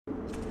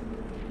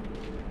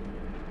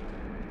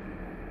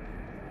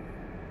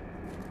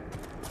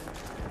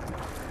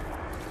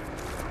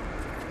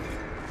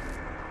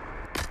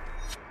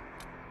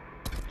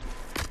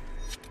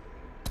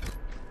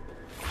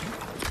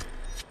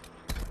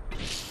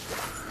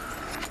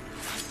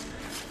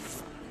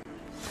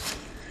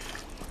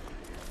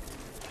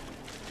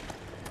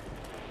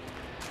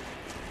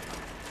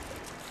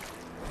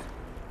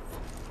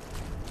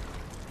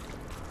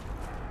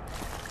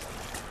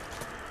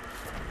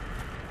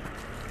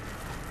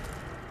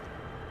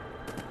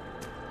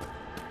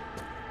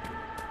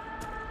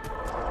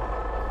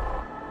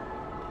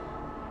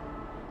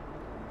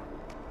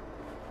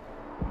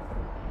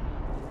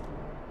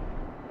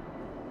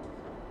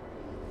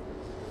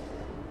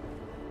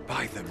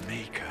the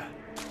Maker.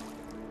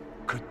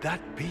 Could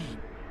that be?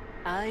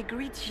 I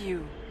greet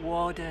you,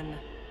 Warden.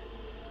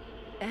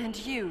 And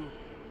you,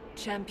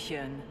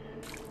 Champion.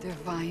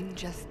 Divine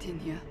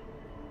Justinia.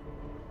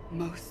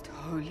 Most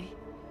holy.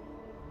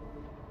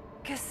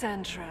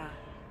 Cassandra.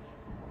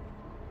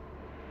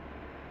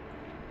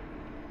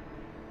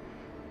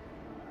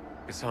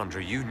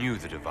 Cassandra, you knew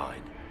the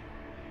Divine.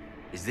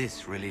 Is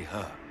this really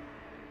her?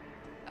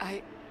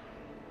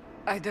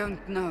 I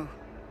don't know.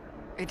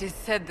 It is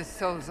said the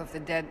souls of the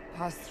dead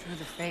pass through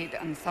the Fade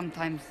and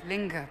sometimes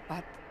linger,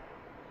 but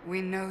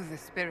we know the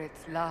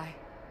spirits lie.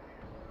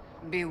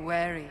 Be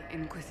wary,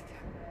 Inquisitor.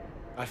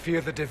 I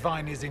fear the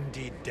Divine is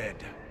indeed dead.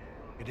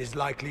 It is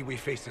likely we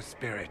face a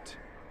spirit,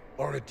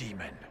 or a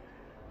demon.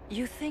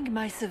 You think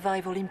my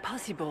survival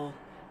impossible,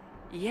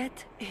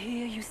 yet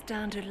here you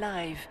stand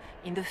alive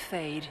in the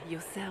Fade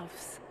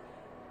yourselves.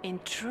 In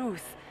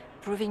truth,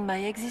 proving my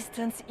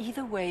existence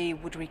either way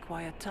would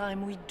require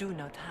time we do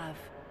not have.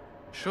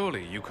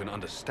 Surely you can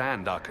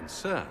understand our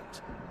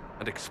concerns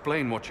and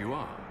explain what you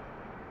are.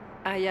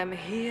 I am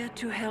here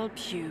to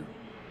help you.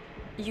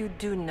 You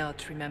do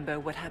not remember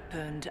what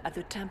happened at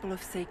the Temple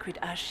of Sacred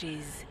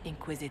Ashes,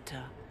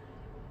 Inquisitor.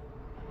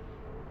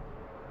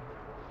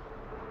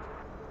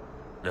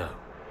 No,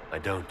 I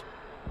don't.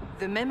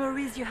 The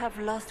memories you have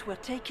lost were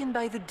taken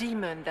by the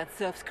demon that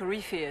serves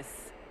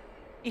Corypheus.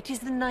 It is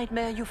the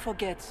nightmare you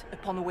forget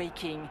upon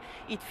waking.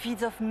 It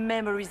feeds off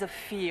memories of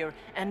fear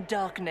and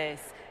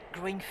darkness,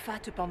 growing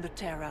fat upon the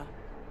terror.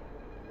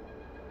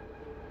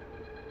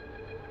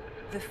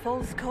 The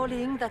false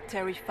calling that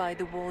terrified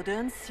the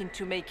Wardens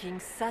into making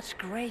such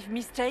grave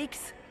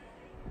mistakes?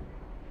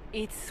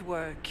 Its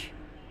work.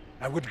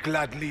 I would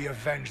gladly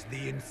avenge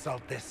the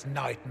insult this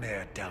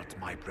nightmare dealt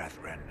my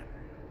brethren.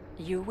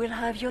 You will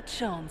have your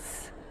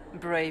chance,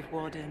 brave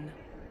Warden.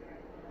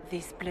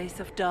 This place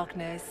of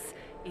darkness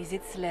is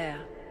its lair.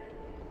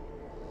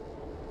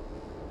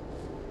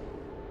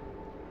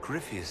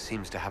 Corypheus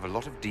seems to have a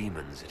lot of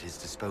demons at his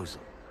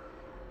disposal.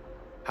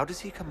 How does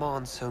he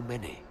command so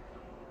many?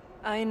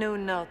 I know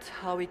not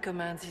how he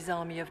commands his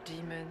army of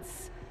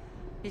demons.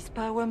 His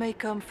power may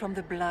come from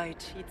the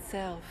Blight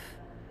itself,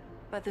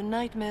 but the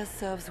nightmare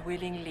serves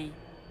willingly.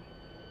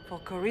 For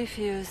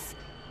Corypheus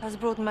has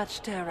brought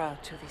much terror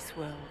to this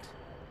world.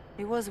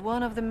 He was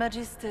one of the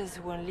Magisters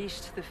who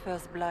unleashed the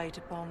first Blight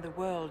upon the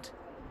world,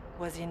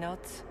 was he not?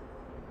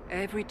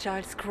 Every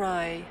child's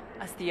cry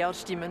as the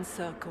Archdemon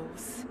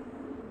circles.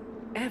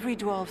 Every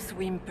dwarf's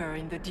whimper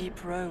in the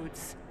deep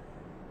roads.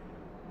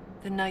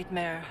 The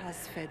nightmare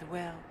has fed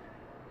well.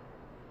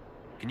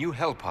 Can you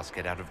help us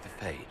get out of the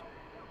Fade?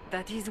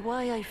 That is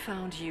why I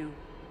found you.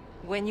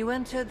 When you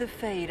entered the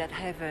Fade at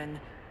Heaven,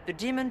 the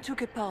demon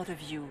took a part of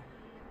you.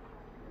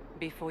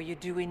 Before you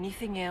do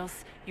anything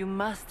else, you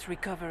must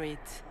recover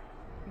it.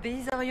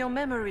 These are your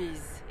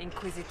memories,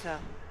 Inquisitor.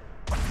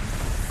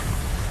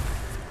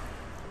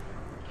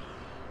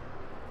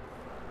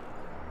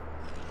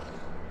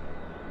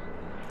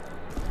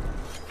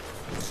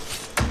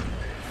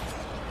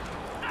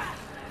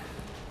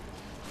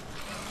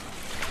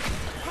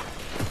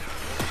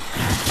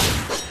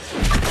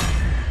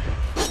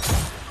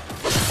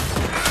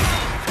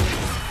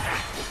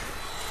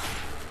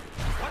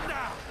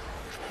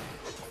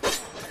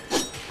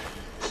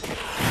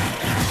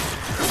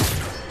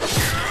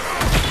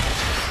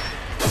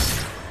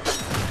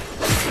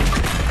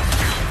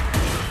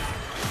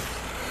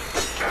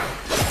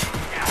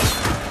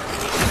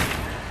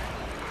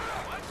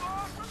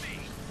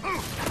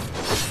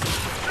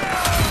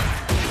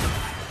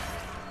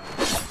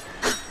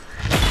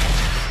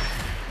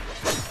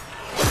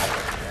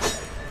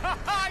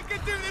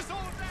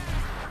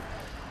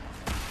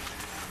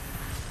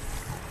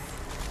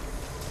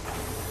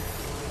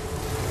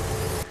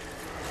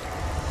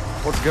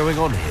 What's going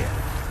on here?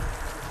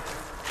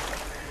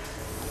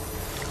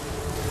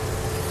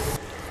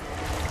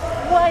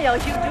 Why are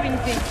you doing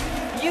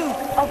this? You,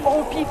 of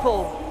all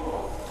people!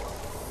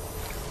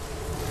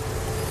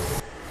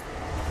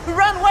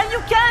 Run while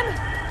you can!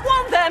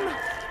 Warn them!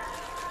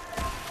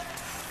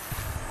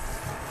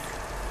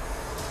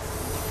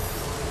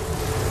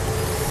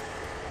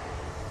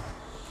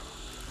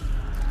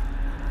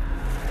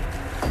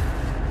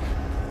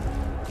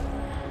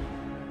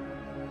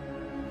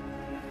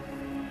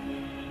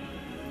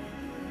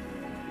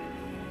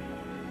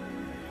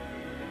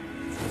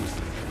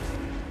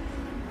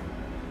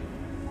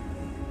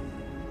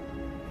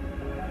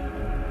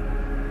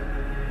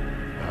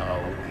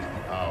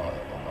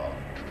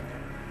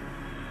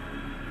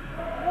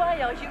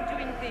 Why are you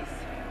doing this?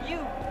 You,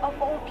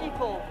 of all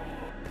people!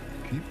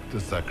 Keep the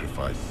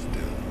sacrifice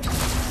still.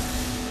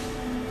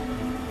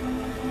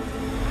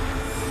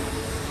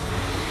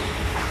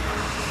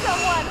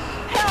 Someone,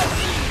 help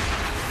me!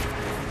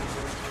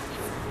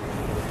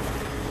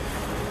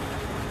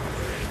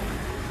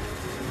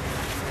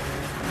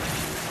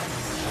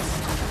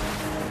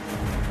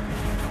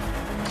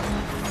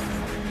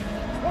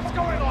 What's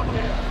going on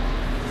here?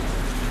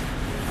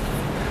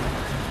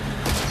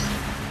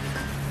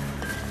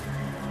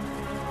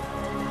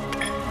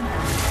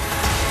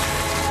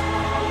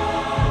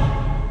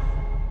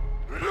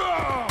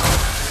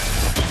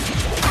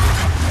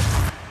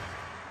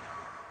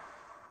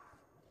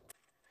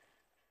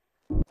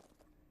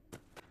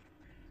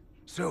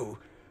 So,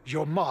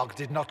 your mark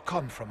did not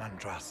come from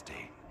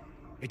Andraste.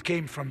 It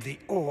came from the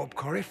orb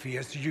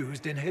Corypheus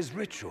used in his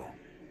ritual.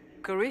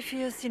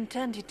 Corypheus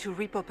intended to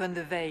rip open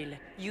the veil,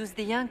 use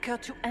the anchor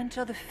to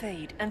enter the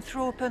Fade, and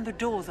throw open the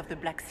doors of the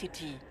Black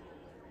City.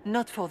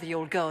 Not for the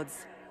old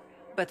gods,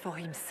 but for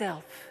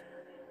himself.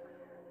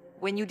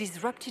 When you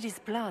disrupted his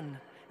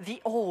plan,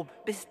 the orb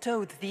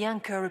bestowed the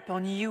anchor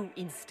upon you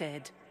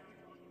instead.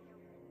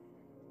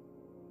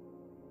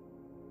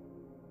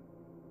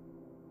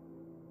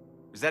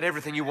 Is that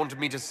everything you wanted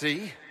me to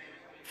see?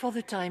 For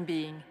the time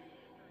being.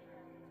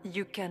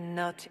 You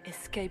cannot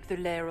escape the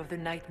lair of the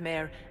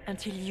nightmare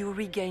until you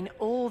regain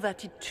all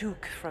that it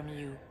took from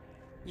you.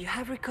 You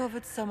have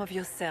recovered some of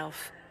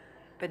yourself,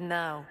 but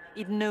now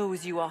it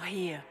knows you are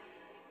here.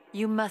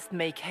 You must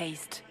make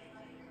haste.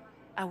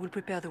 I will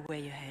prepare the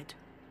way ahead.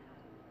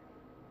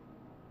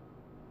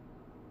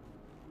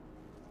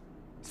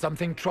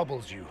 Something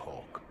troubles you,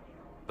 Hawk.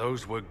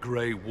 Those were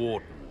Grey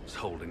Wardens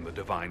holding the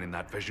Divine in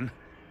that vision.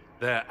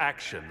 Their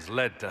actions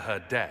led to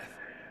her death.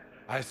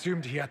 I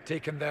assumed he had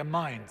taken their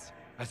minds,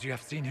 as you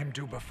have seen him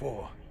do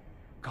before.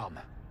 Come,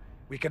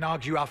 we can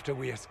argue after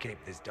we escape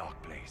this dark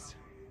place.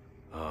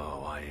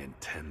 Oh, I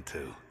intend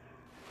to.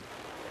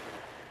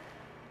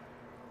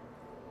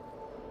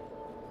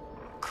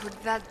 Could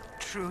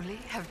that truly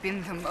have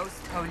been the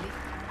most holy?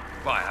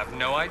 Well, I have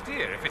no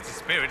idea. If it's a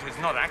spirit, it's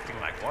not acting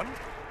like one.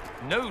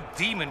 No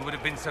demon would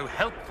have been so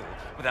helpful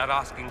without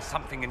asking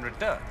something in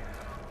return.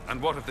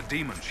 And what of the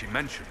demon she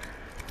mentioned?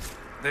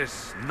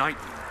 This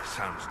nightmare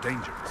sounds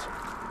dangerous.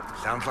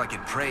 Sounds like it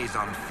preys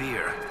on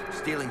fear.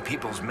 Stealing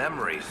people's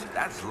memories.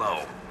 That's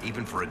low,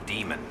 even for a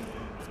demon.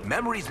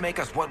 Memories make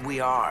us what we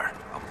are.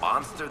 A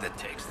monster that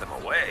takes them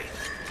away.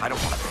 I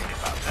don't want to think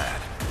about that.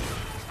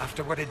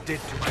 After what it did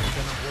to my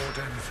fellow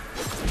wardens,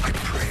 I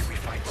pray we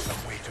find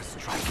some way to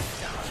strike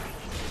it down.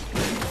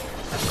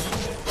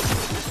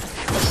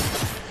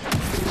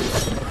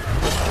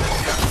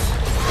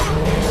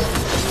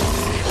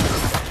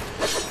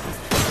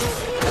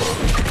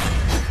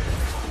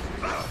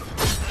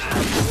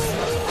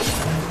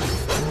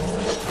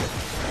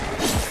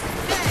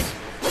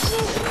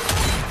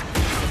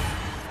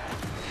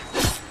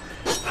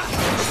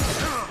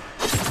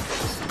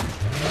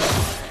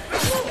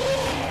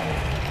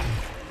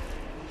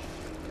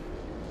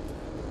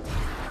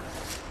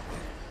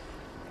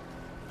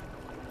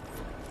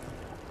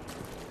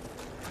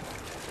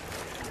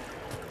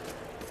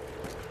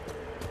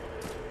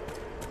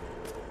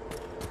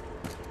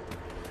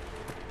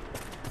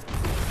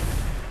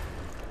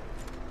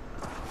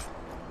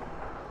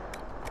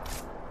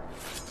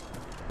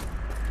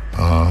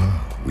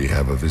 We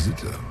have a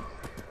visitor.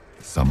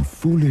 Some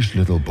foolish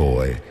little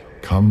boy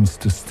comes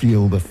to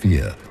steal the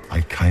fear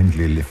I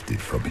kindly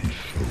lifted from his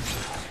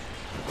shoulders.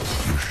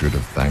 You should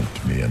have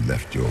thanked me and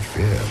left your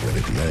fear where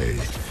it lay,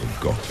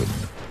 forgotten.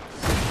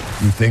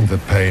 You think the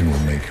pain will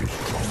make you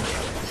stronger.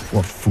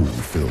 What fool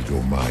filled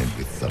your mind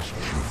with such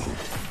drivel?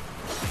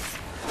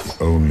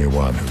 The only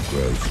one who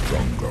grows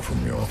stronger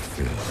from your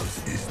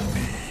fears is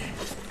me.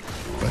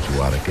 But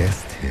you are a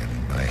guest here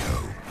in my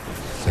home.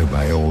 So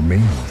by all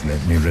means,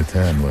 let me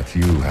return what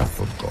you have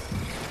forgotten.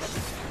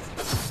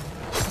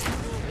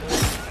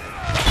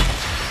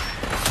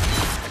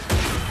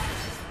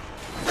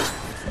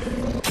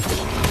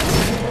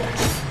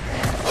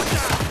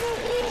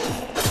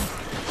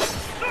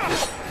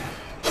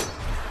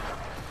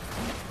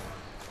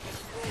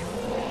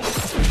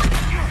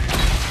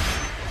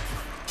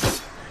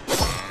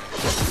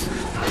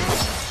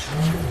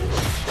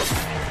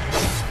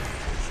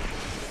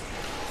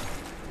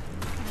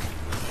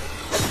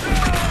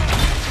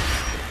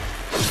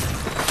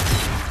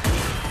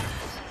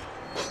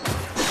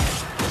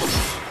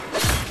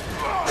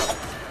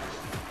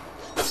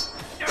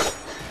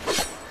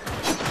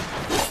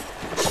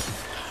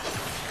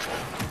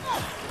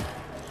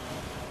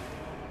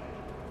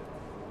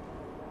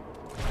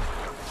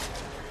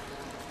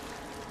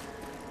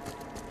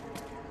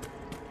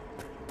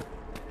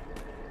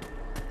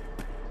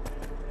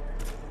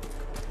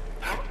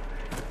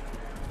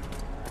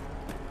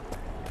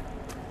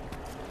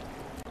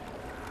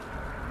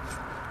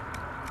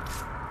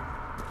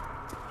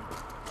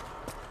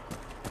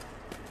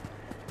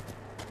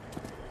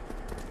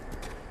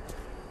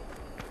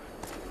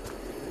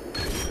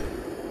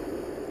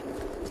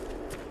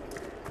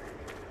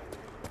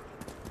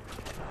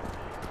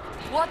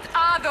 What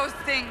are those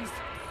things?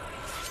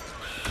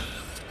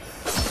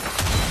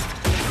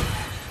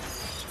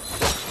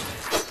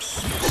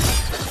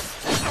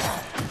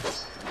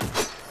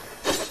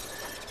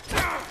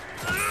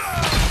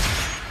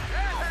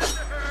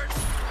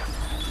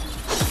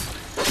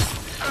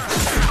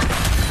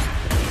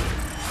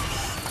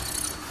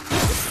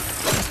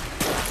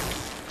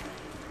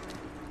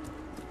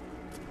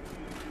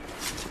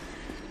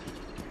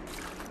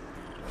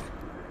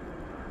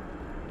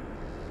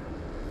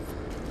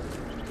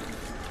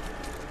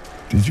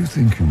 Did you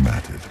think you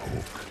mattered,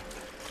 Hawk?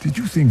 Did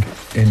you think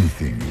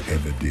anything you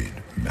ever did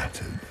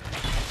mattered?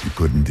 You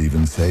couldn't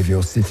even save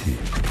your city.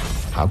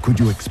 How could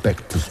you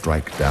expect to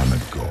strike down a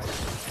god?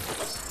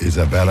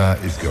 Isabella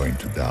is going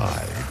to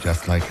die,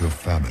 just like your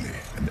family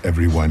and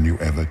everyone you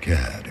ever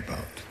cared about.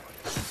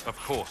 Of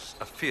course,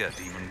 a fear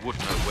demon would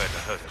know where to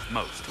hurt us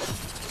most.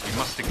 We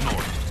must ignore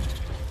it.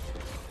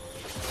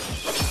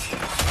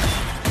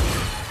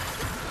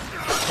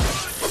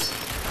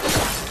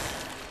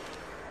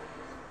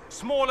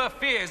 Smaller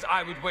fears,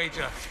 I would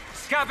wager.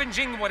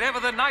 Scavenging whatever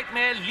the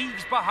nightmare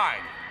leaves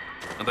behind.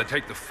 And they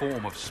take the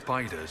form of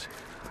spiders.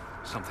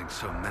 Something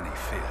so many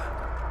fear.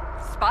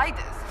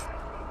 Spiders?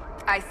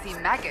 I see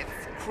maggots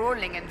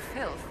crawling in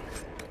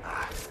filth.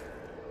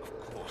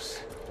 Of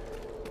course.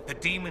 The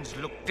demons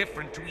look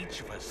different to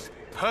each of us.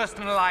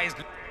 Personalized.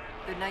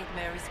 The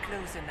nightmare is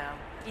closer now.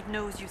 It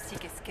knows you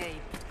seek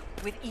escape.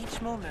 With each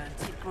moment,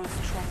 it grows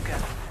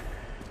stronger.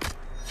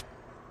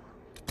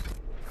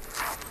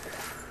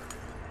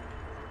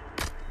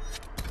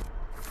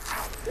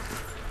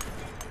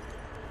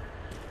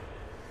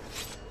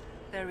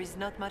 There is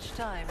not much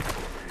time.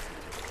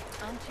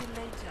 Until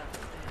later.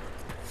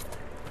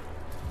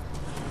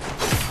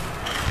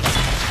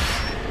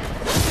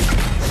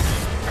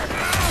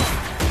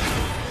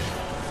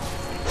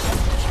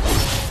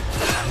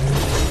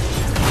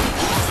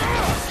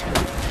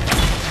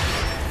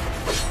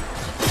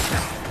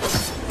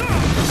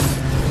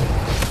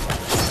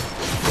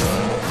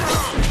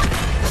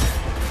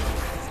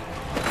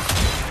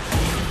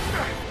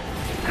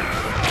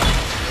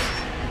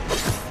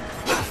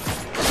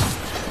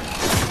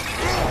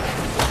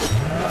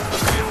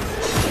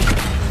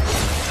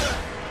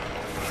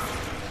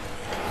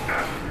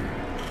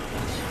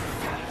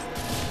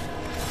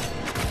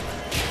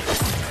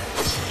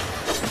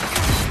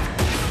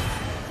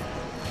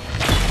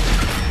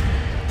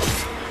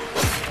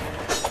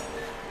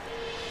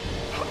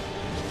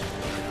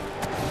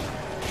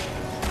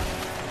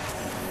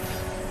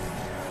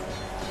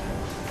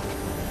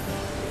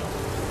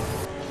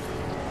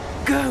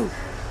 Go!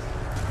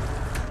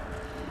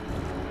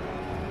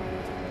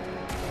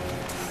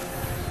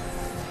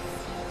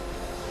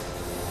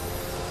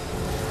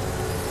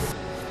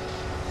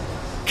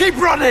 Keep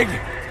running!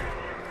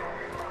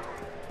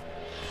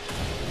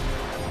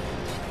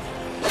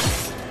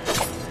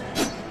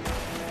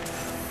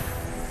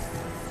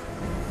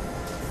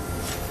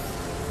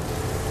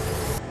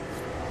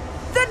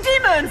 The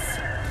demons!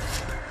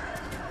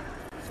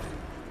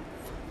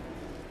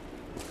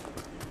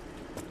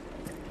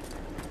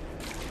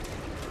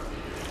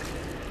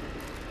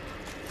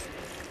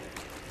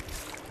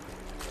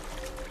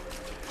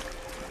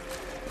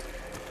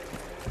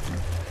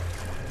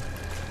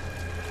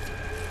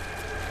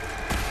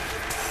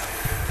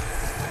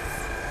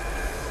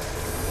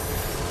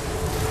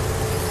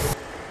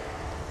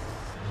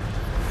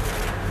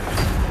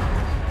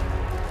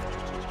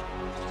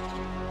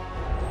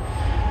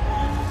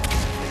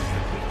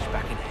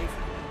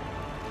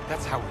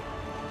 That's how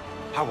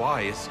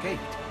I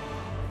escaped.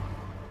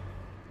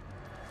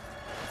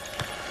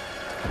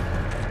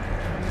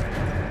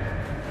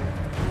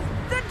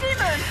 The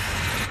demons!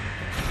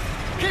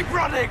 Keep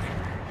running!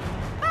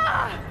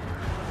 Ah!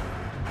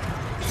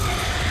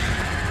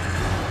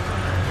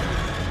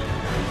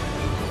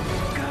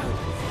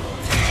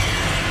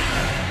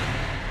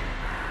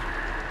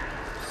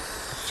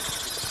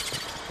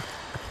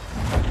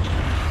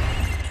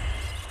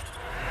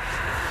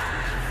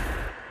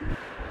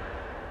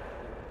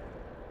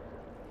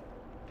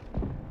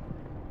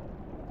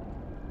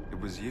 It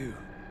was you.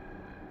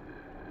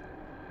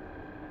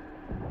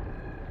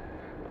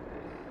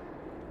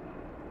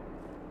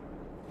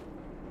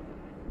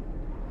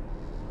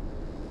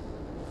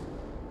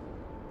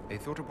 They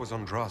thought it was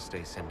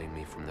Andraste sending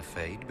me from the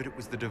Fade, but it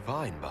was the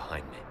Divine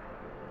behind me.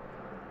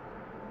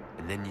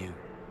 And then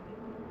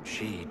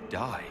she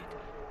died.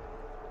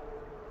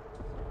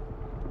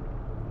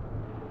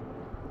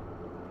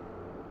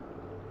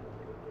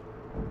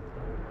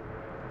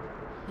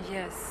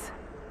 Yes.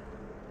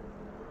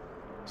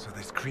 So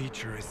this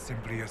creature is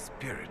simply a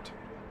spirit.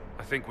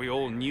 I think we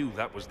all knew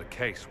that was the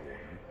case,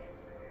 Warden.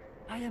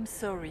 I am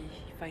sorry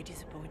if I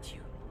disappoint you.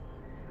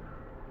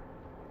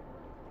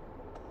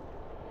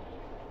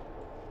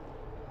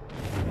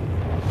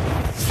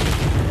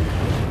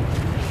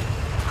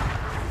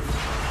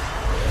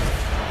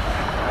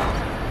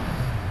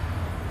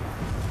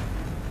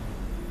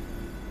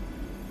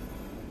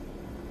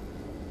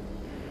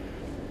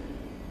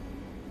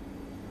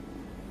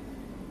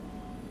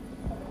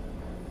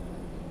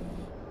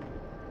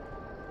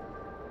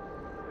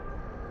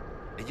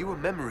 Are you a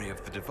memory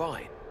of the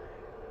Divine?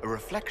 A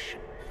reflection?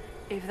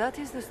 If that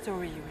is the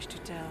story you wish to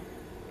tell,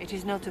 it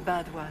is not a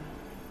bad one.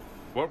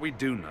 What we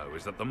do know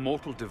is that the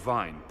mortal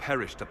Divine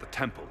perished at the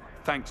temple,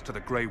 thanks to the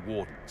Grey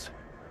Wardens.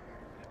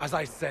 As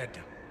I said,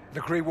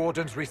 the Grey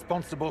Wardens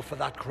responsible for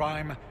that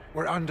crime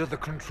were under the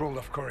control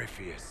of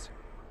Corypheus.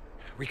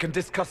 We can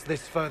discuss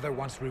this further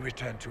once we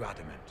return to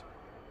Adamant.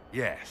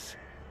 Yes,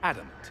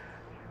 Adamant,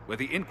 where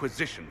the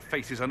Inquisition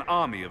faces an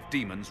army of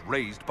demons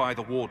raised by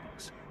the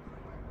Wardens.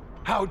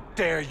 How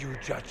dare you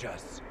judge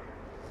us?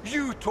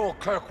 You tore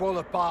Kirkwall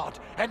apart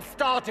and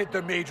started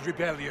the Mage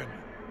Rebellion.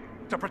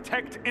 to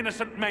protect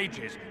innocent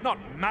mages, not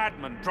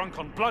madmen drunk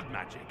on blood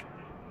magic.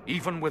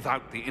 Even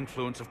without the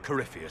influence of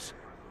Corypheus,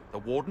 the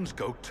Wardens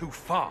go too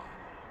far.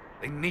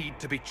 They need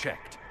to be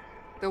checked.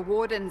 The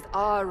Wardens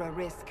are a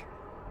risk.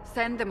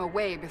 Send them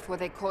away before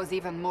they cause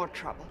even more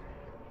trouble.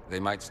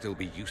 They might still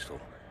be useful.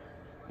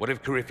 What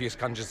if Corypheus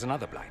conjures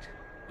another blight?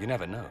 You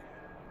never know.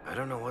 I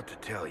don't know what to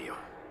tell you.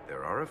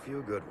 There are a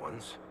few good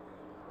ones,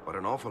 but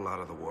an awful lot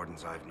of the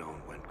Wardens I've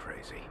known went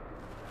crazy.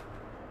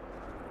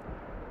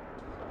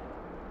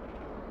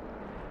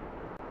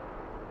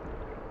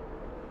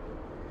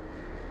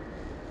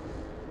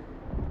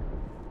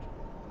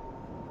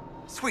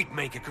 Sweet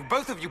Maker, could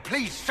both of you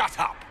please shut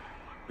up?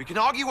 We can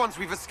argue once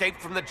we've escaped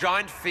from the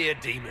giant fear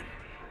demon.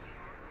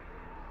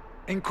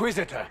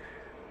 Inquisitor.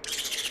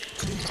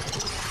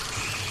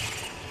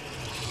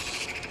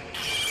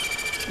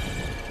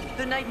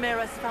 The nightmare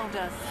has found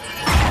us.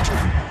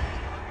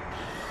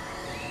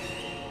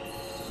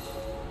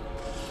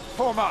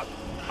 Form up.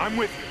 I'm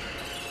with you.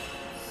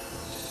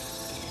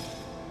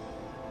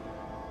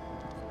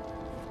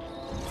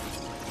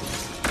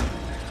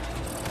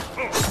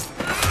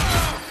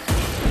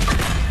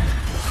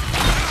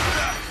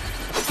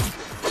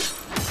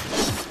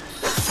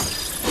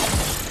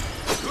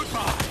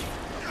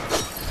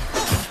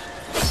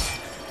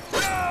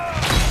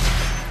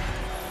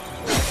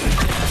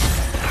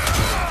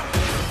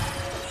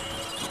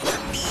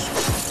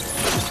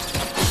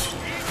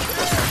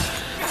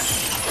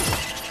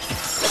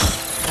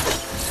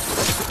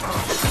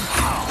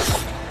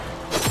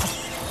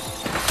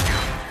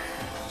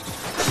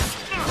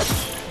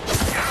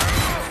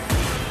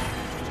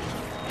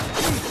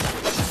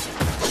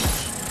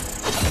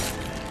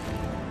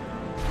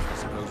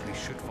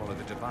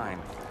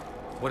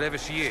 Whatever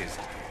she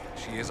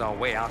is our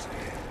way out of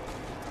here.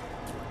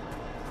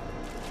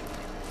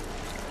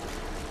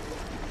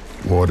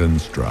 Warden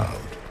Stroud,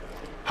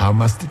 how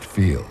must it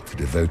feel to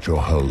devote your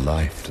whole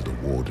life to the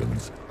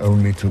Wardens,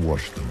 only to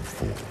watch them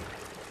fall?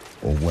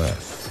 Or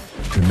worse,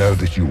 to know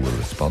that you were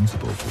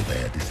responsible for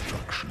their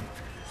destruction.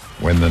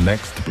 When the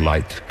next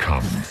blight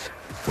comes,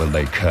 will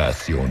they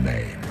curse your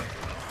name?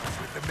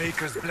 With the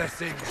Maker's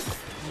blessing,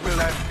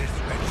 we'll end this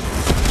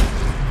wretched.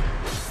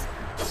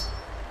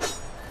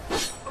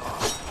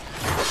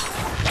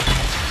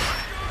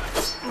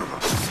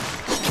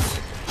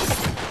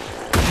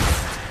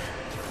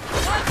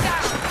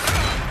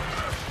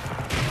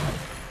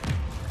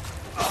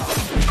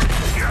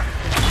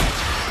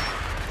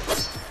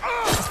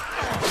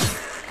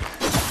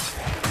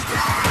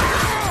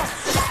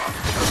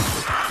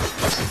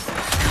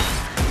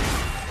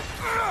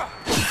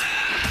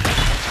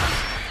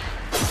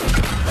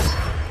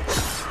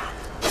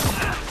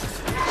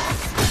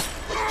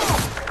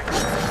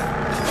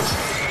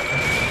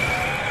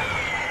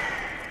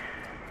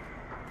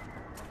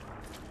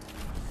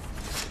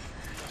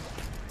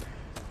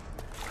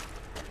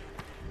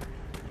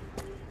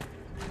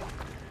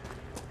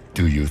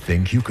 Do you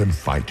think you can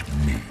fight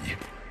me?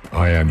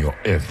 I am your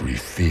every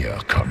fear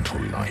come to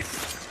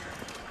life.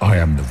 I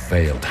am the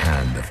veiled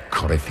hand of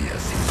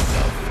Corypheus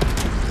himself.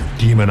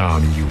 The demon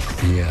army you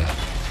fear,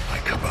 I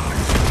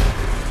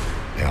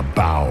command. They are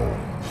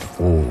bound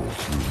all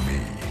through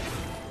me.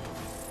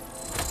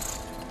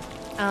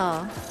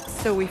 Ah,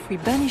 so if we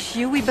banish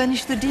you, we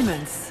banish the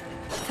demons.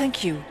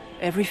 Thank you.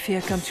 Every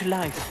fear come to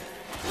life.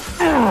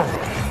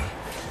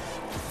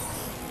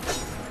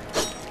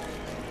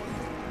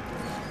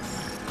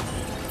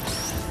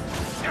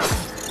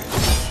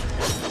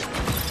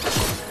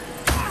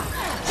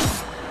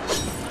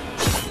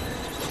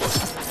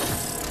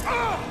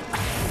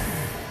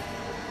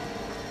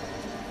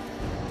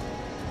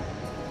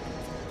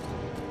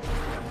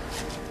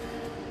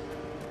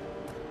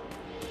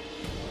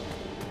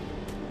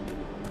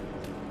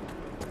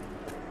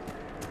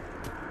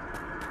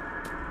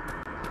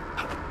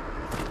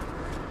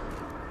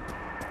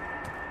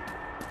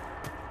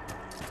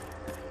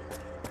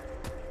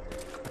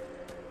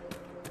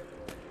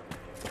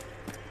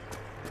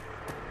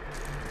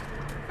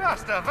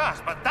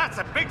 But that's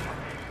a big one.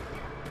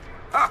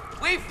 Ah,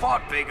 we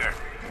fought bigger.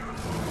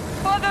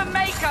 For the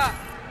Maker!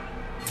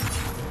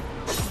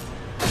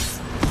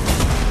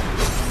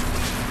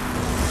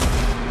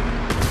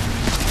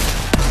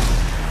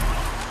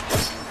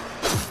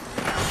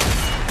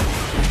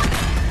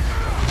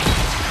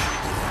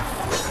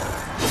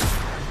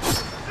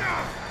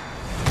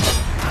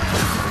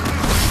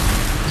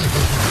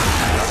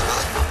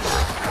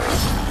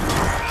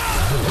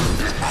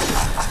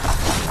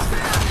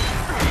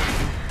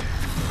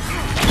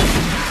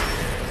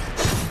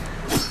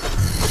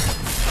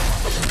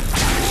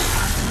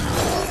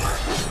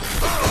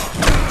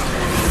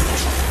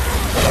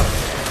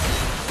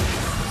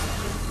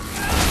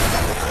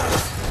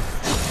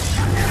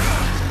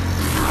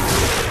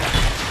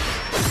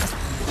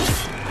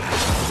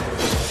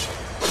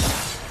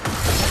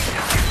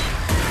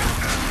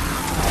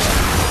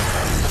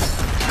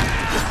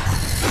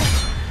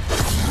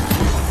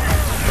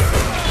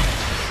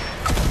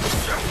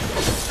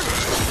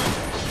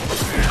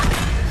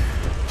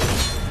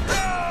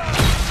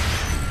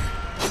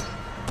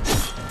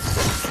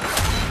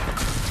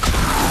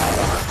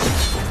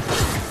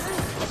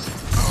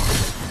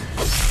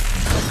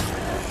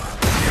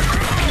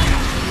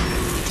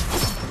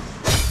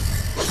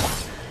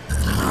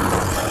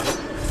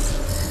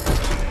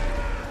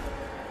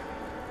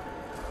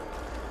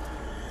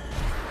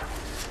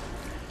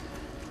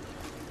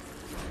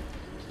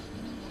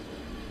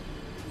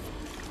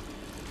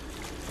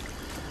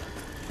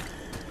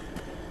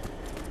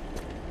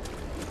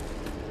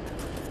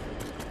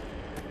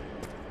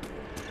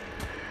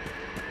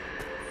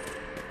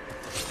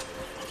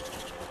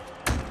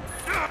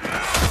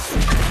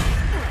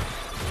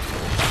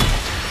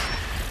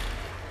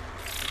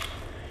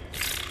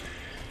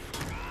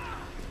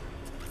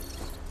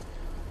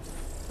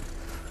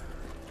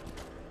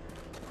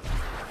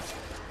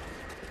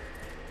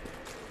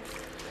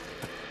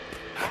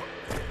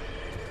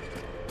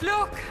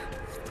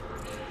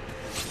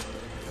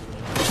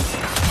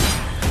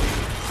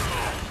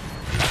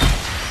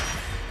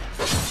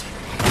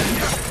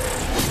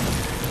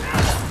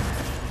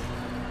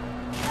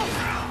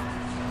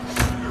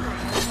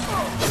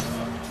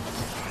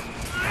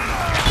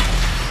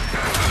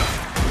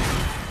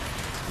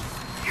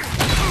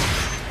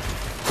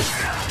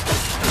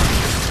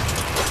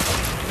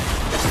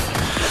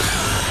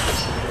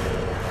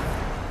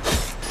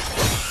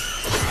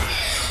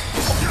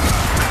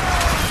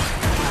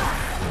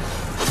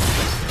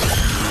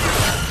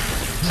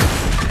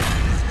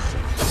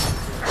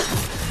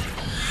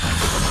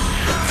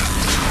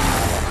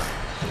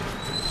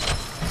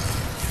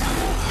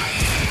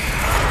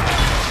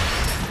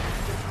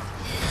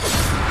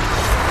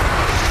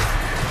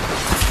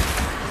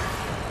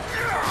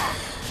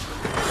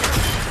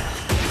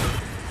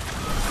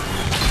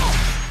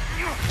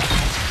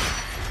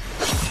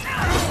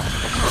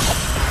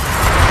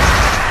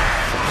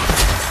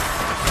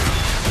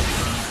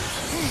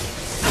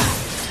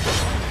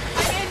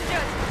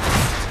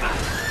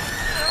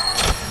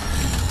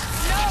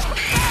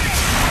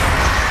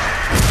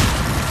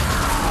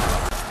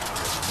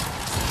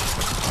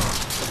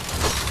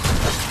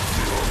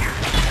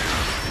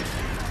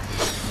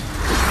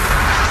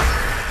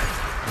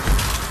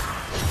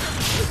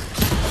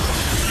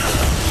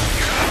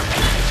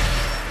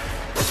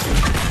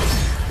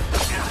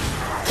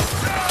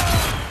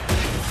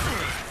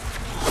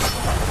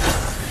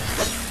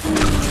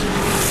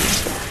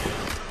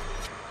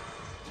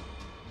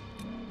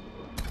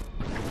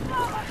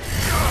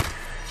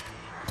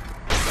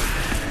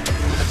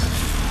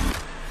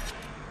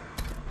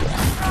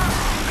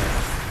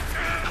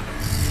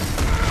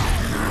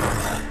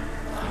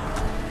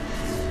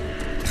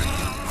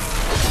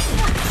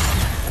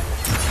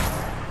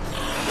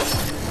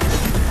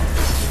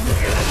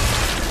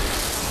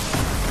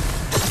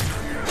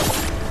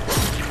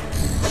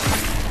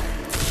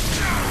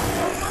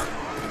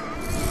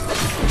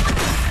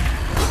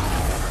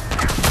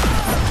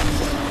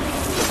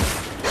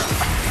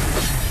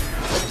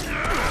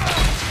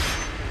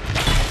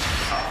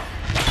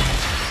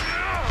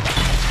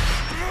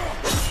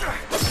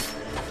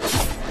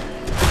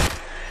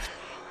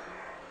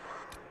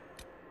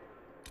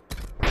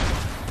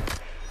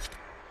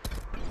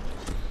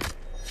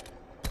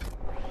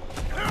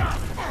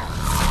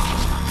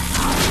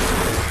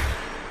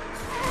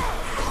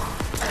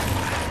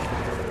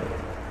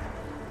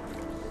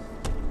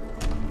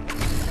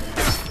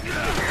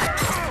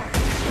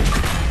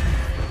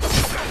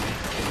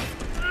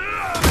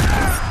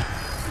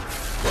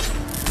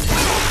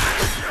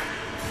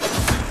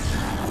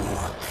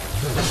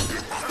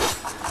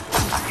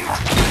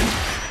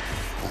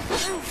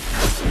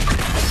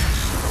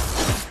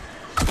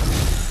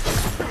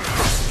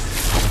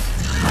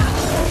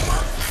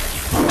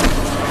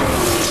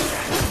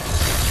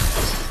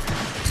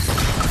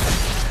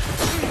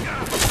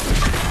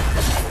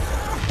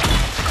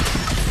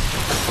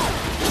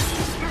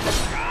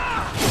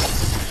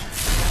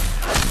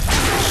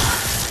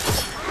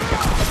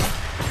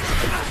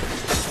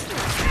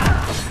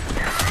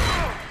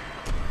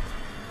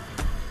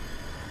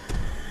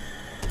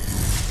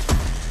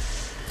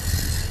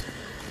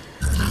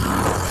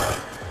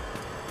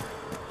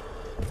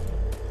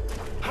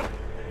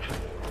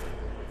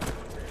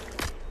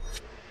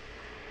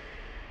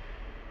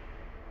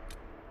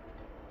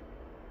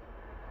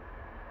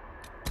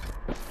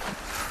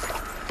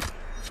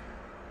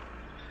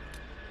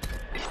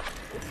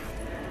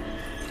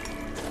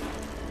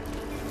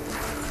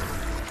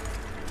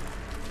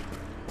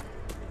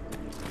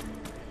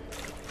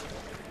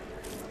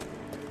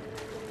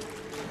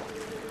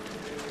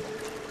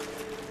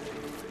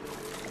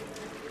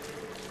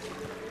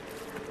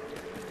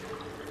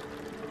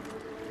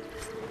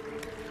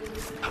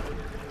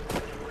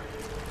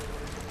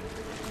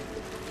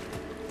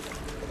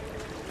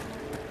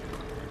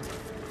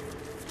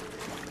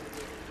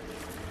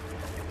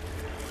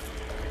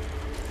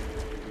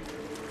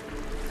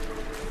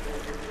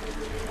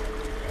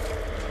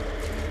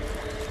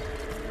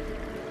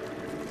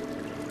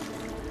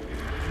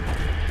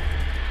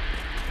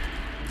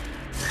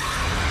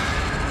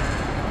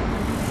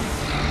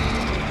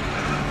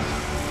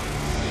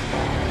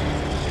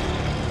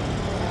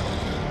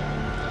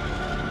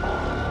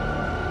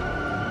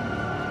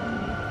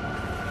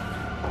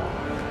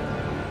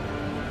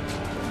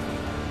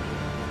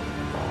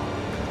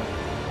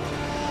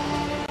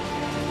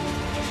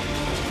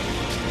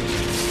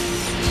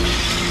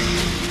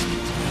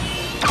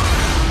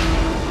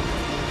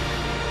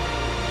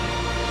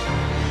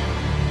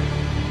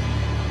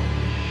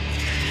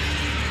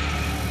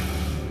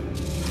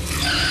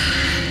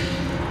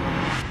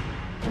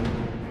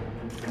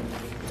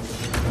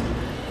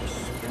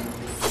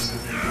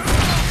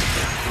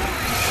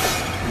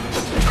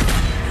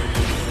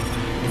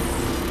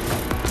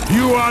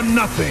 You are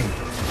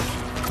nothing!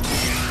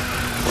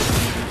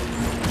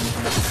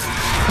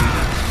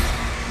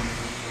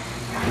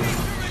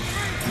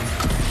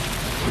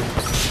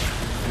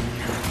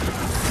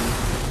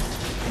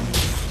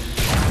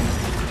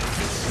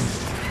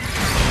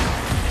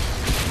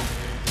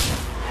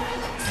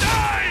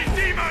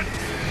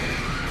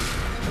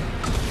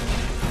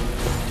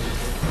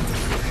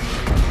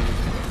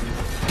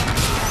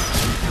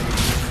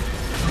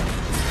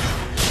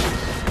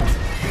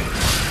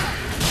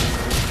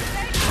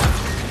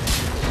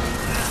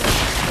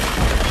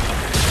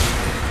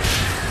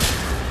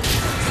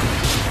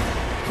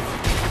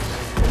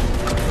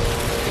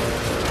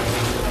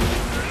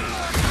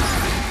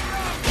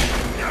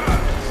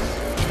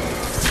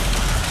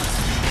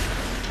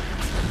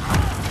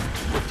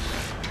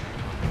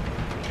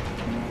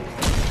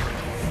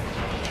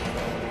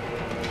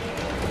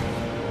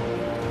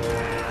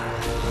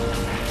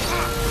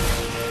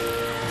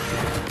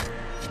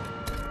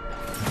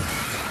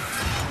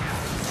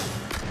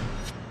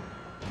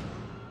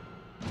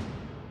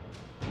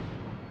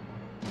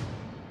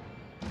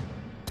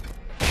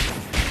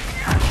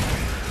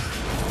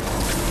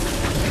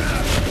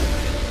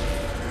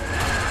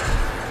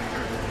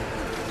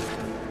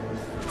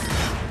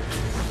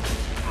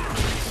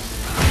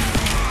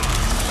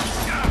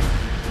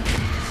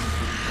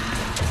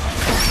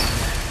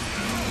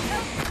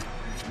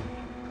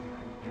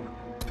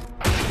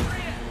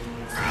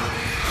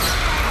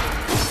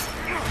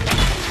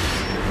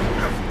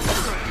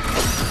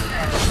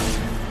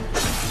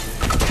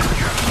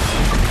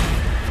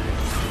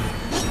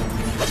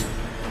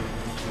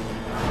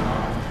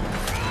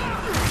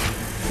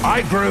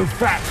 I grow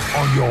fat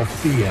on your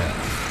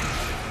fear.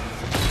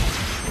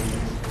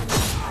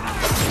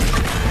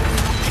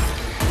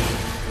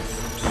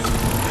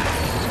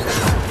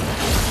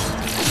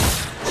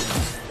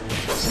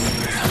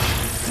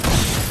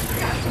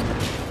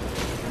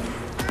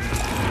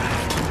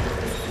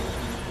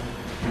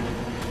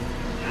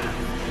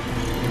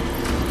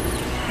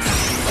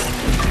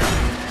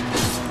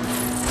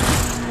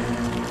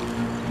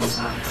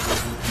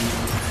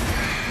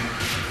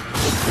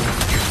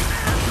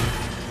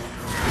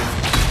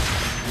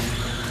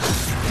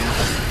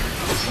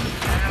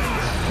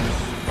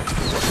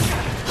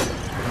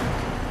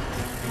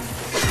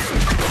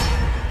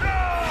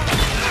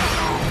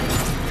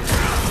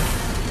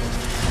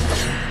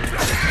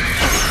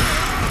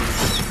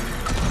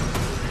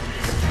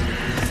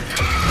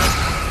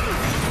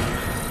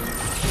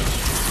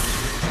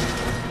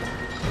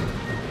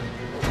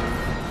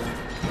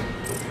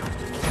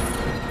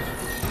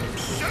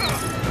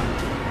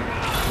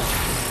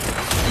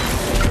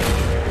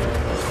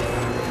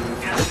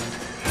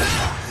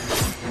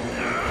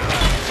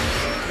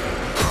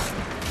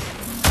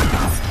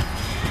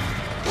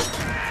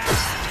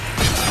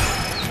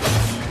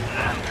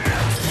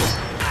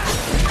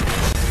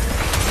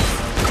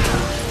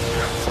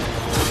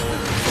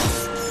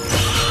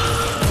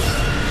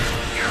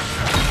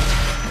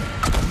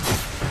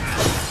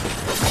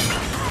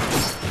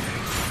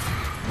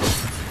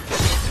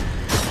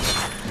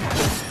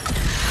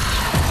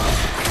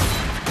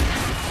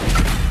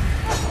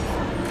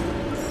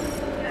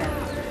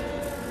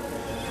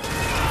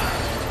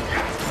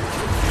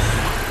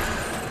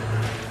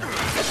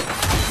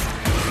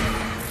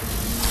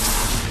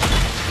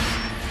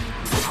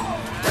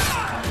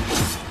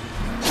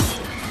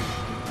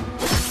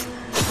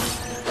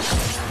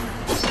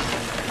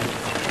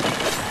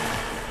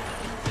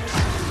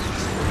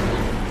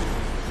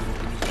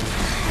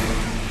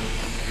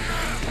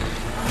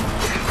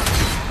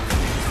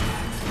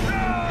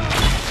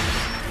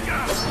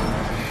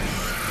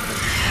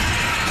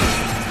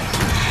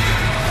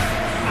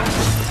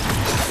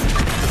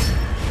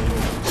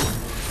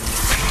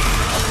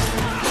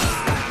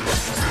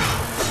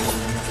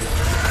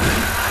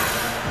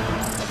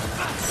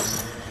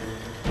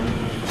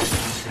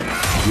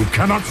 You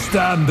cannot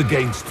stand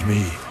against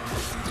me.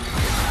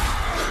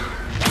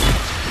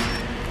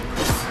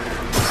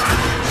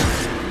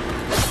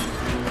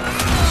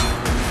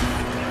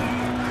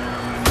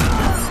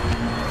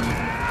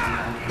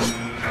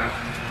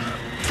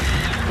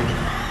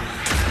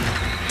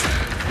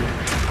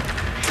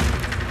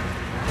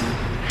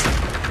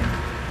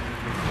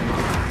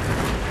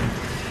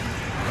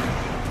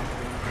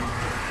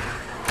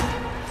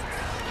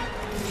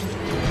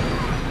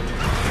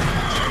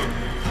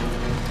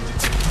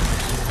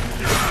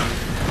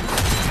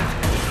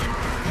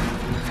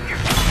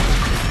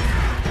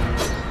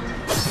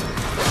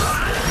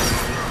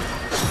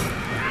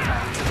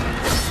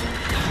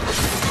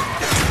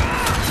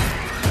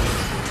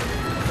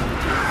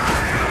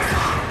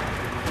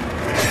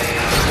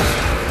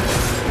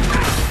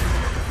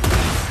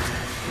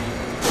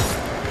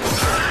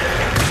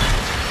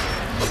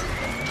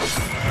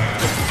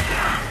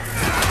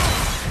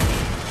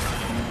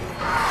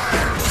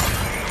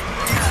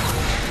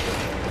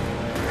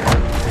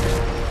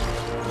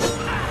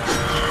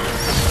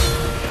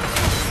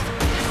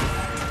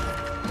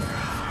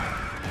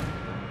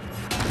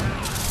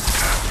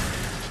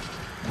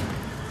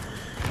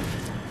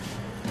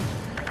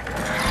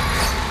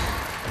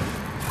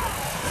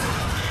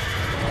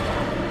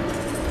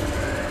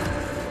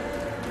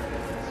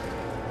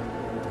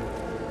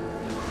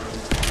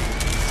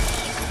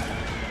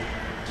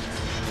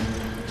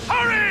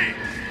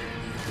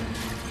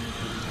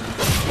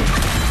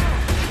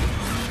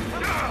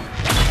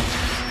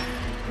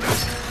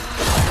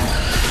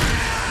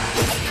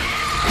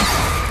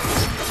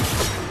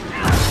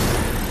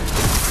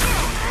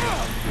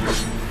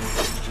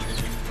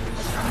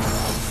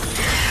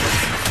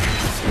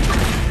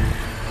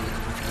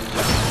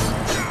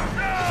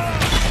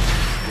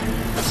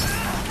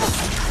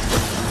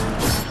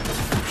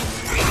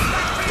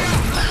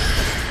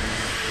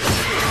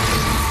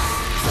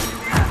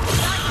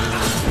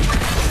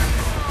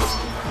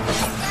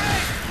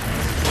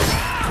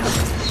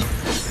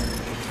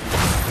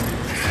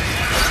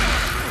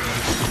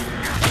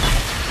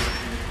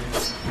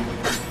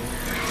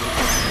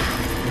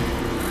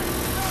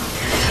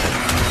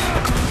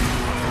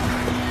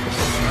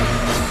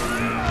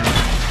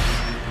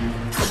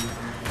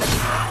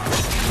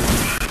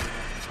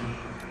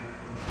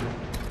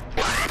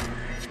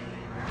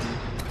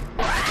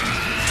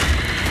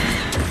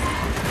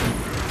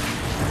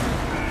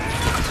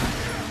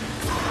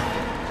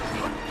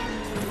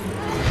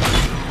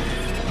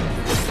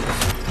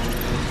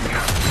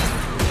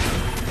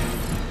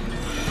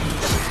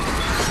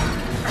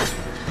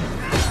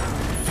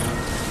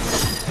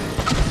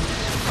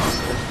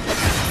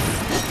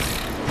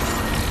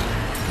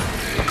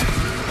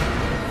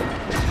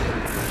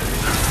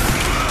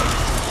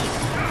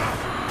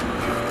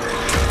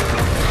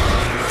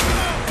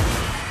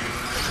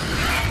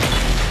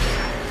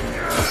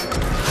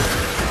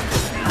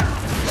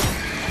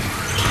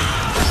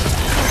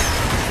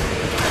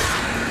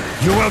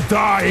 You will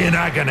die in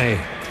agony!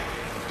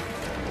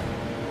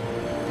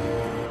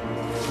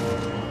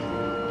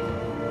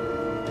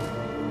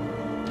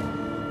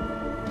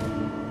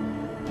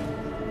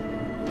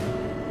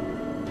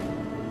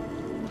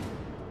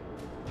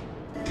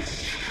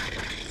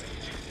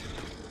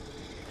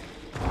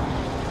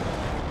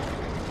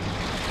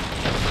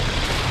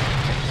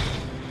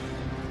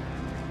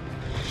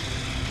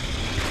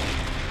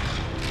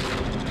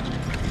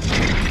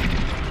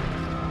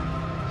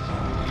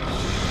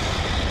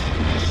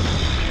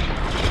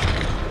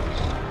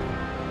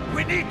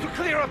 We need to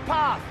clear a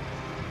path!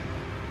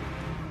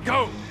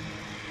 Go!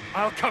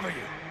 I'll cover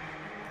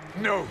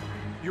you. No,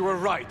 you were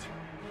right.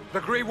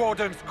 The Grey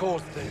Wardens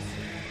caused this.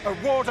 A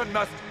Warden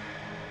must...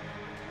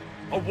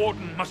 A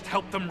Warden must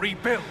help them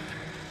rebuild.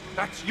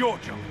 That's your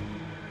job.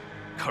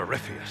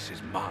 Corypheus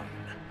is mine.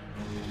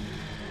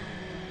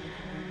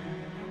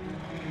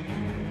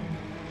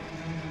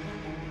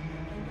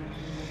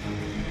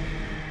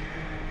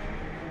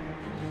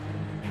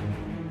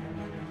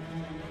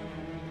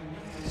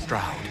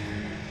 Stroud.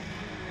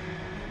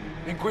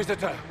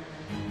 Inquisitor,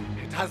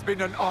 it has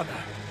been an honor.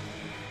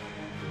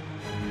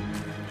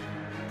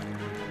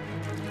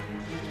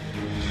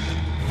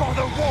 For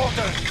the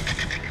Warden!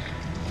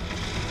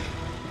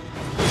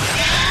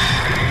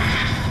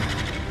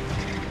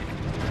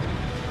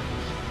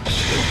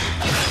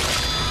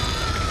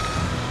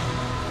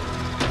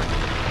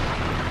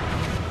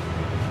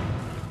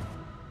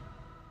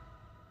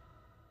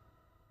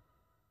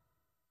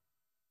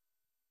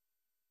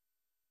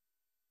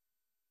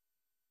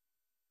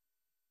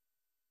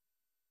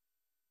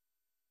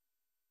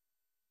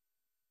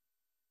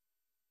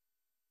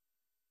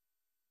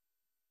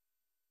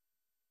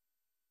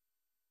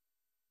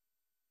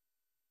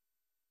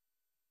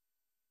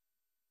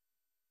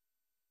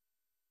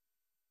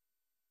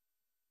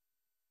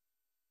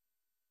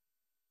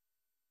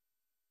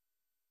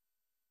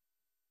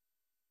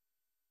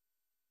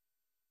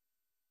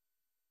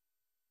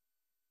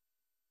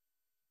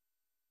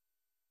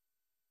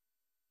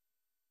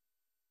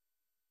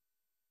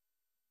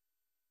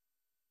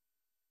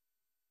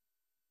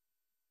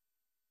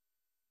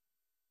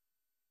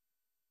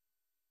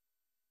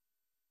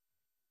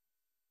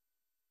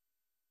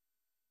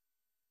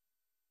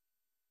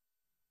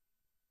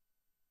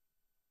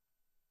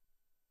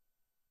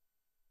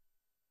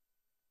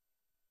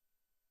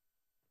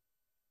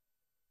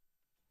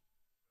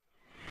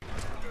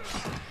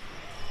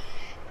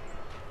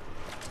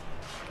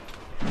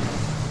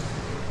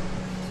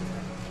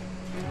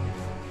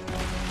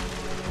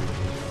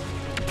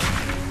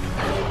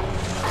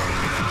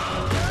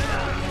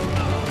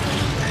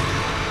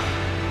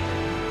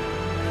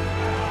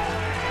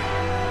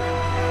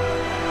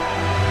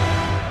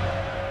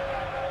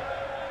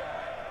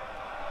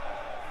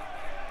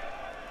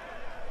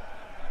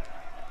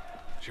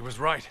 She was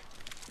right.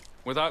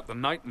 Without the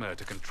nightmare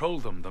to control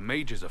them, the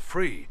mages are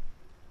free.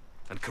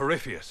 And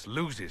Corypheus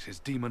loses his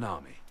demon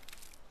army.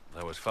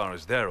 Though as far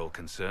as they're all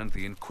concerned,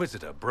 the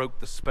Inquisitor broke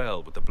the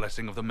spell with the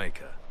blessing of the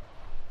Maker.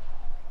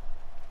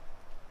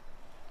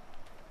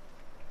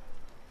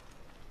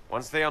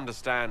 Once they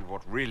understand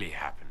what really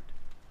happened.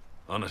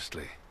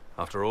 Honestly,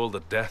 after all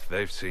the death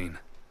they've seen,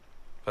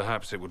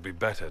 perhaps it would be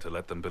better to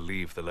let them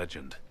believe the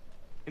legend.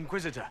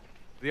 Inquisitor,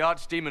 the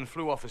Archdemon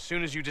flew off as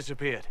soon as you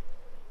disappeared.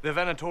 The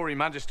Venatori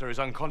Magister is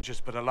unconscious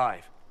but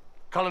alive.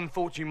 Cullen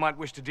thought you might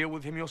wish to deal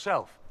with him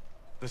yourself.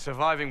 The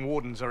surviving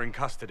Wardens are in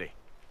custody.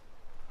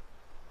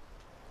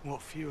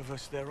 What few of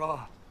us there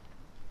are.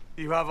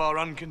 You have our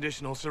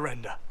unconditional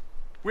surrender.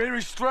 Where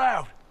is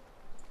Stroud?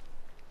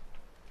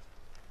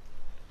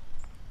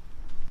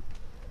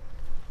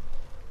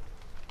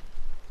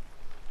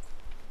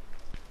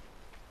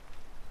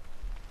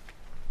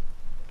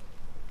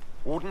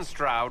 Warden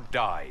Stroud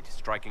died,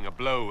 striking a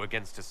blow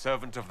against a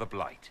servant of the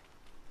Blight.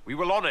 We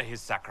will honor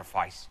his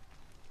sacrifice,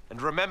 and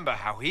remember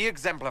how he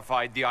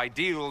exemplified the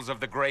ideals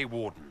of the Grey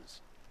Wardens,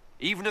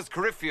 even as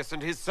Corypheus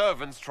and his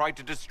servants tried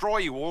to destroy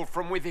you all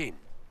from within.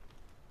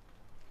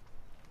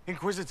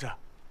 Inquisitor,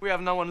 we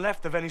have no one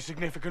left of any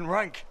significant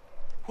rank.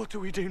 What do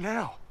we do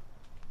now?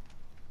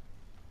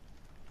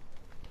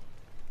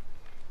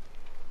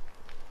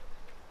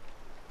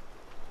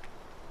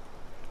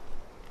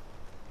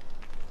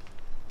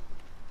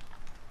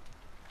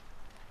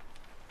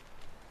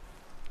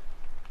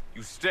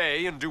 You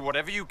stay and do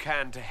whatever you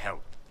can to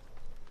help.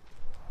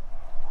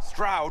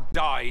 Stroud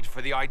died for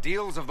the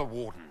ideals of the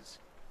Wardens.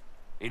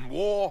 In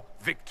war,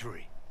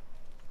 victory.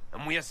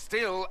 And we are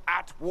still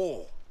at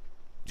war.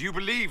 Do you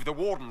believe the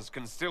Wardens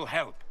can still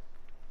help?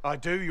 I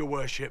do, your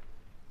worship.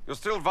 You're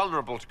still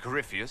vulnerable to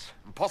Corypheus,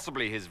 and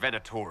possibly his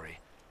Venatori.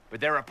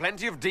 But there are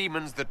plenty of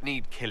demons that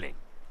need killing.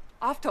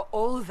 After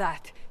all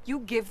that, you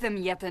give them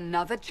yet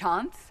another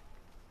chance?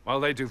 While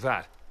they do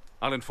that,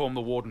 I'll inform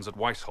the Wardens at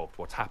Weishaupt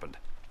what's happened.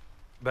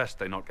 Best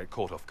they not get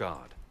caught off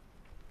guard.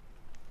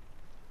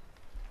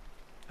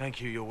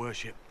 Thank you, your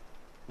worship.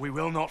 We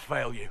will not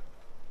fail you.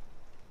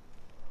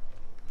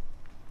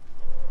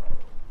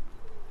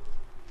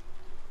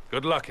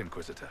 Good luck,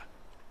 Inquisitor.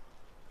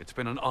 It's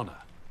been an honor.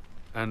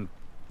 And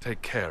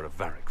Take care of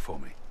Varric for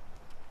me.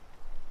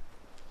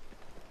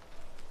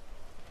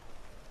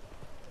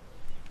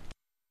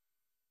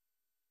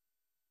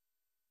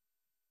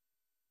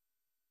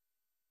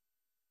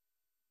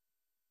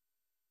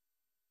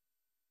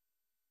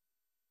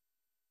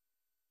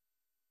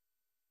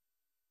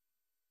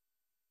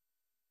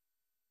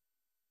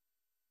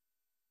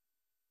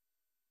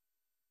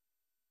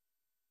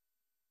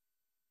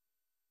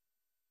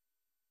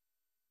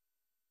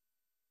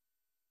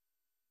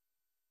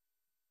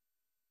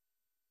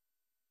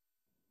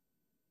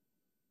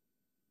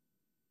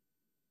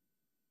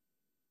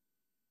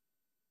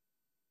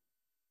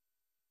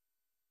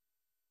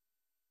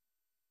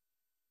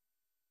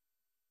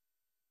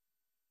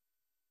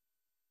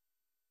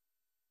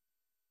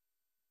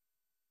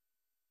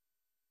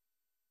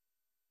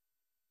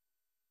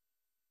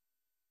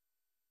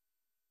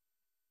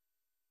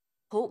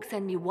 Hawk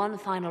sent me one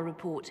final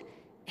report.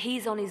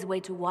 He's on his way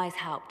to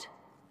Weishaupt.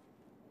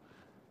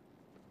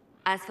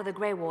 As for the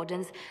Grey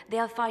Wardens, they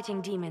are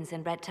fighting demons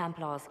and Red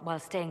Templars while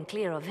staying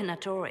clear of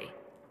Venatori.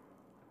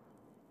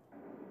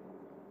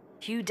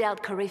 You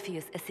dealt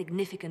Corypheus a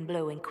significant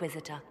blow,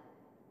 Inquisitor.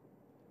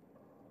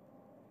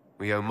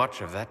 We owe much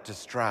of that to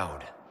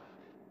Stroud.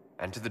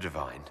 And to the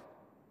Divine.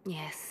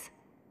 Yes.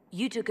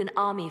 You took an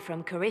army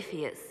from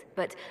Corypheus,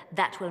 but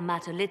that will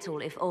matter little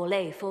if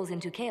Orlais falls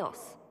into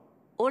chaos.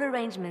 All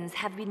arrangements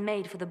have been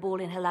made for the ball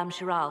in Halam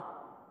Shiral.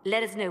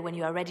 Let us know when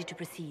you are ready to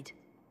proceed.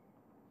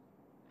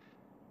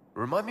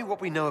 Remind me what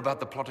we know about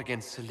the plot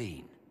against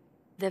Selene.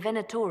 The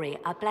Venatori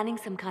are planning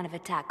some kind of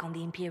attack on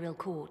the Imperial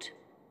Court.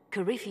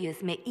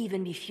 Corypheus may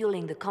even be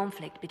fueling the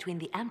conflict between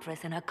the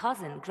Empress and her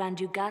cousin, Grand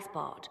Duke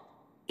Gaspard.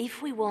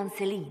 If we warn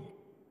Selene,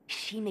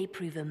 she may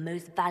prove a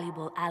most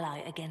valuable ally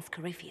against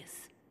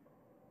Corypheus.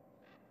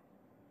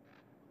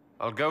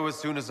 I'll go as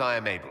soon as I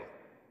am able.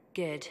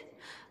 Good.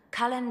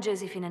 Cullen,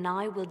 Josephine and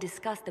I will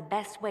discuss the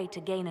best way to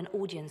gain an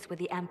audience with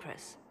the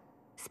Empress.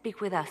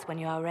 Speak with us when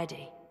you are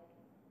ready.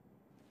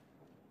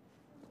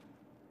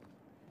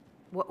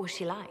 What was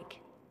she like?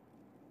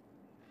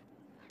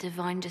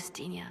 Divine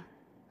Justinia,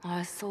 or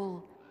her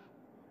soul,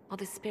 or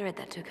the spirit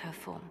that took her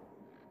form.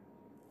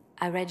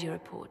 I read your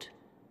report.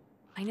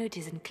 I know it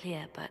isn't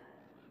clear, but...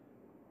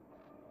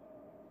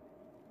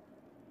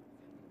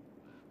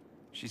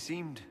 She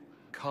seemed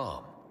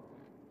calm.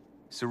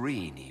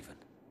 Serene, even.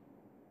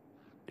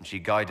 And she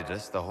guided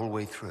us the whole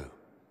way through.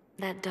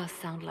 That does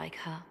sound like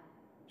her.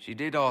 She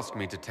did ask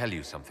me to tell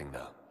you something,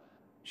 though.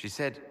 She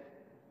said,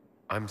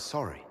 "I'm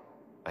sorry.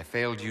 I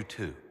failed you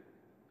too."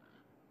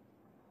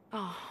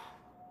 Oh.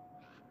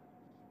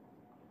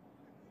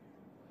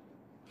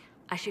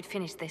 I should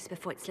finish this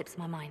before it slips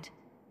my mind.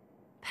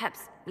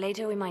 Perhaps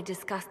later we might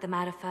discuss the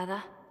matter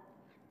further.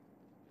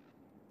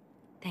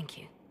 Thank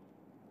you.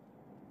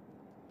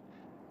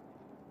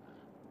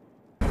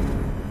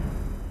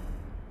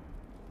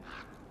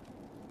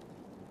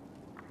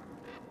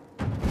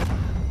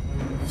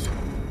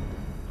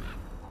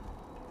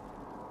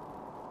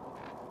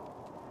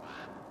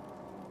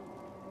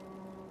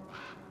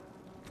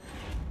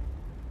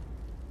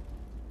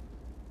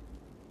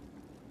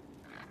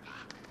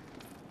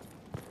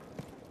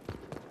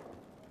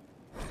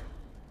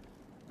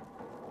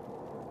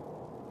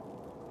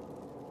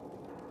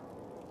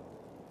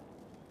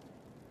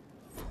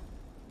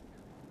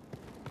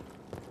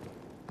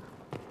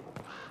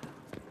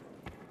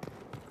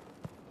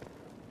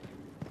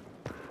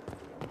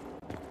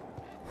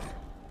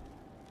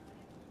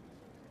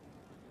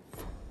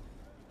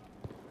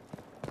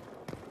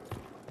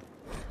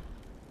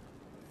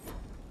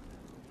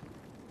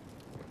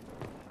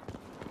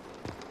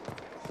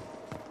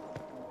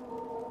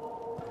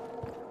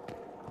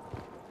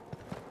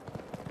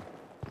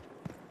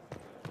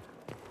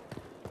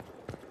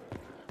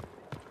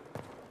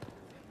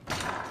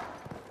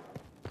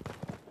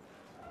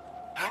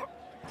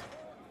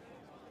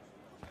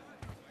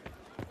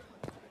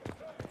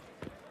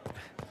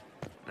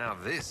 Now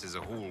this is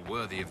a hall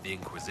worthy of the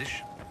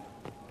Inquisition.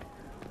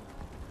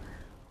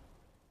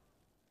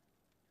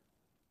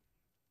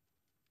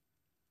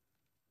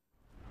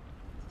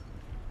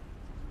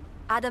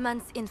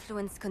 Adamant's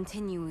influence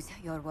continues,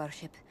 your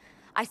worship.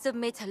 I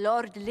submit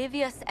Lord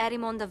Livius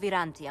Erimond of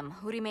Virantium,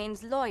 who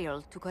remains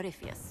loyal to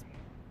Corypheus.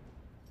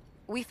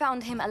 We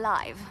found him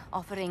alive,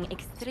 offering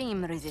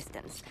extreme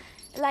resistance,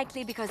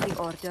 likely because the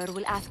Order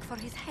will ask for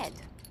his head.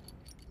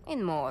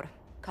 In more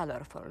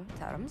colorful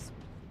terms.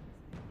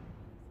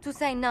 To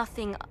say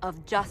nothing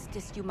of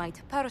justice you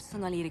might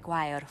personally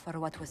require for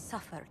what was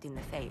suffered in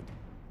the Fade.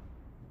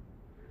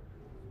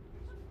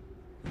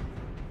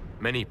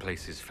 Many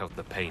places felt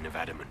the pain of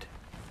Adamant.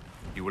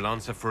 You will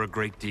answer for a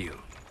great deal.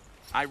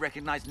 I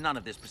recognize none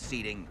of this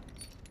proceeding.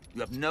 You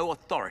have no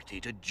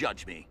authority to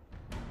judge me.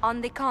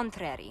 On the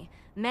contrary,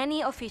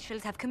 many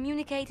officials have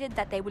communicated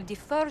that they will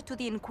defer to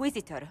the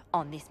Inquisitor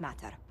on this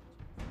matter.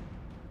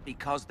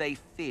 Because they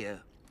fear.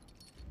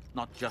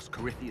 Not just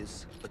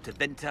Corypheus, but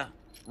Teventa,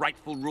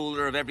 rightful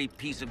ruler of every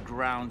piece of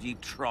ground you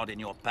trod in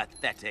your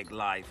pathetic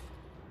life.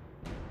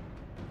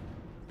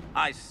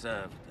 I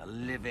served a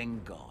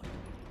living god.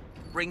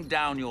 Bring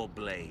down your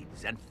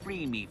blades and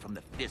free me from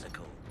the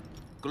physical.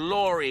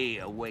 Glory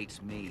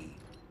awaits me.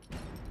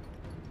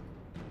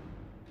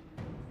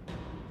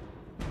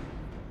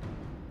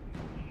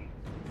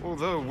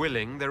 Although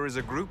willing, there is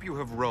a group you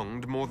have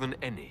wronged more than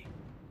any.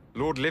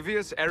 Lord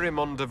Livius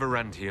Erimond of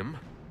Virantium.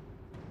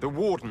 The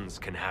Wardens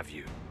can have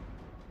you.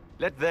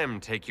 Let them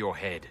take your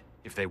head,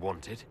 if they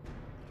want it.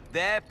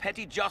 Their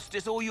petty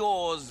justice or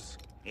yours,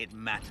 it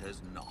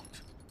matters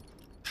not.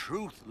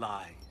 Truth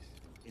lies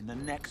in the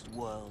next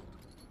world.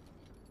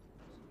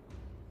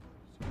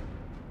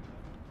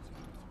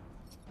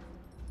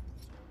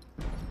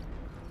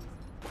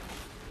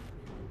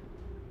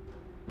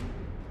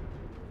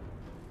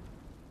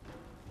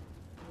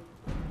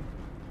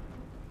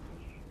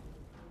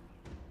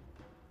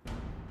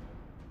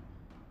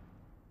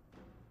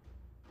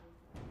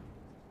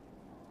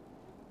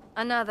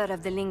 Another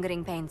of the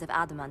lingering pains of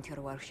adamant,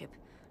 your worship.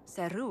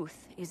 Sir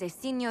Ruth is a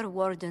senior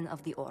warden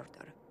of the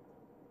Order.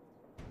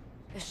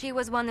 She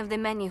was one of the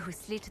many who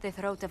slit the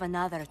throat of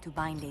another to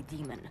bind a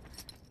demon.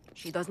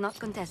 She does not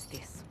contest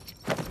this.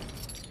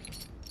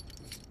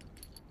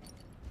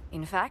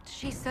 In fact,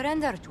 she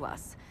surrendered to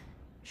us.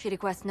 She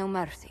requests no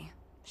mercy.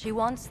 She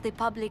wants the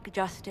public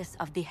justice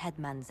of the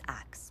headman's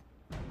axe.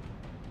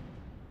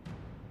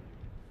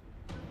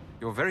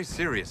 You're very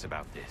serious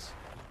about this.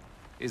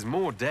 Is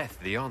more death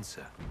the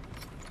answer?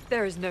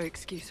 There is no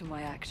excuse for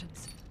my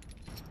actions.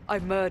 I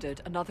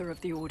murdered another of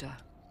the Order.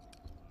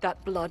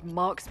 That blood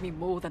marks me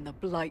more than the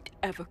Blight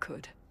ever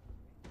could.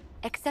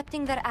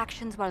 Accepting their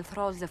actions while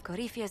thralls of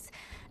Corypheus,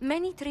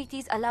 many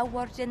treaties allow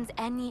wardens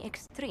any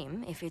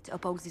extreme if it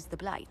opposes the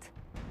Blight.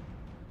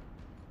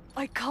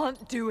 I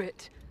can't do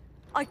it.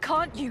 I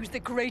can't use the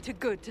greater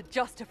good to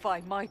justify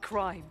my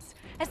crimes,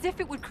 as if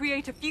it would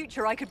create a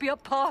future I could be a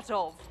part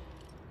of.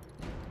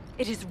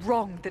 It is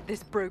wrong that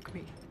this broke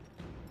me.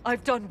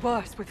 I've done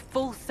worse with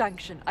full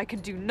sanction. I can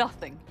do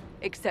nothing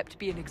except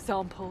be an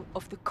example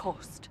of the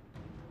cost.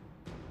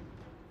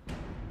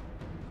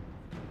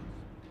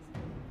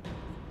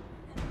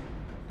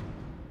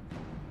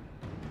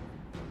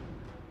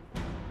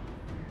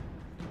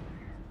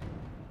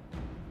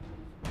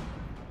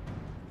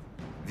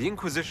 The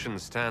Inquisition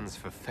stands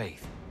for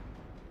faith.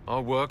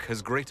 Our work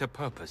has greater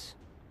purpose.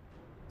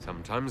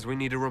 Sometimes we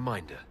need a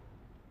reminder.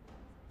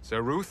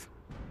 Sir Ruth,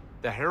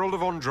 the Herald of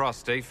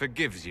Andraste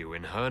forgives you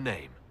in her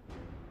name.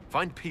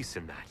 Find peace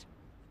in that.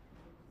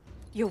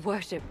 Your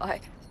worship,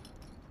 I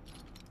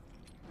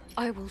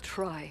will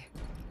try.